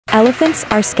Elephants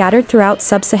are scattered throughout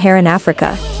sub-Saharan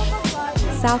Africa,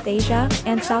 South Asia,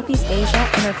 and Southeast Asia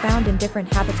and are found in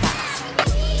different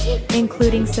habitats,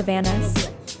 including savannas,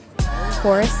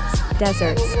 forests,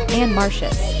 deserts, and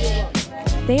marshes.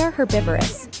 They are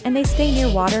herbivorous, and they stay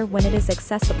near water when it is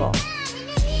accessible.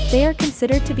 They are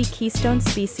considered to be keystone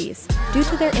species due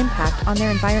to their impact on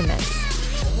their environments.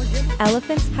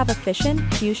 Elephants have a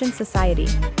fission-fusion society,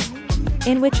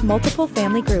 in which multiple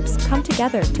family groups come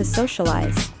together to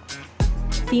socialize.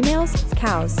 Females,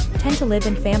 cows, tend to live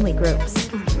in family groups,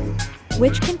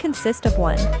 which can consist of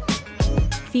one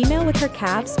female with her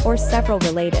calves or several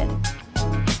related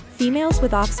females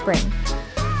with offspring.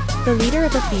 The leader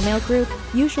of a female group,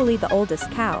 usually the oldest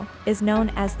cow, is known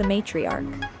as the matriarch.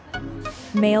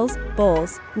 Males,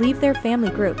 bulls, leave their family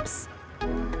groups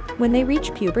when they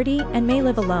reach puberty and may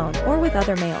live alone or with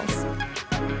other males.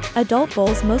 Adult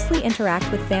bulls mostly interact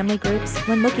with family groups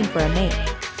when looking for a mate.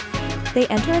 They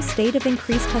enter a state of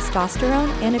increased testosterone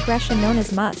and aggression known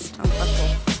as must,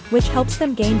 which helps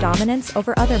them gain dominance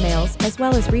over other males as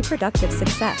well as reproductive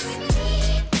success.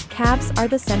 Calves are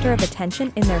the center of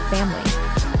attention in their family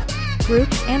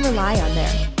groups and rely on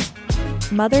their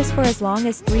mothers for as long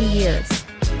as 3 years.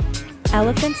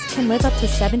 Elephants can live up to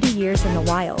 70 years in the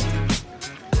wild.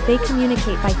 They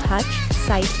communicate by touch,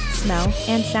 sight, smell,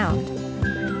 and sound.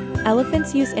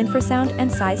 Elephants use infrasound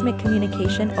and seismic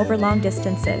communication over long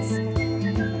distances.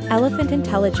 Elephant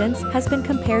intelligence has been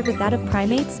compared with that of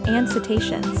primates and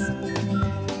cetaceans.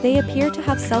 They appear to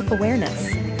have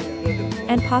self-awareness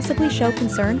and possibly show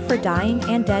concern for dying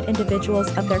and dead individuals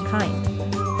of their kind.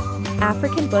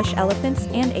 African bush elephants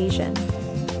and Asian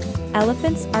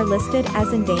elephants are listed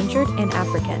as endangered and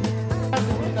African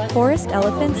forest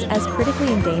elephants as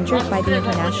critically endangered by the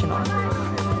International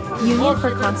Union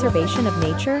for Conservation of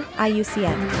Nature,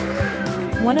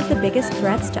 IUCN. One of the biggest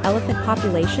threats to elephant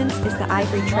populations is the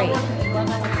ivory trade,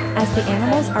 as the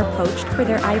animals are poached for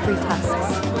their ivory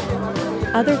tusks.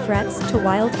 Other threats to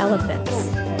wild elephants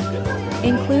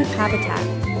include habitat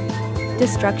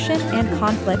destruction and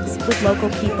conflicts with local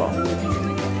people.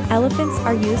 Elephants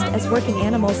are used as working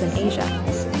animals in Asia.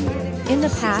 In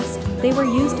the past, they were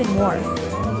used in war.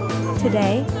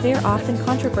 Today, they are often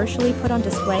controversially put on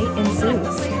display in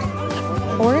zoos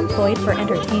or employed for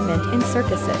entertainment in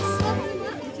circuses.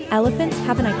 Elephants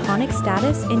have an iconic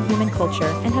status in human culture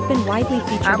and have been widely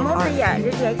featured in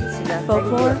art,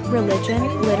 folklore,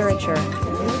 religion, literature,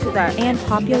 and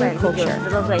popular culture.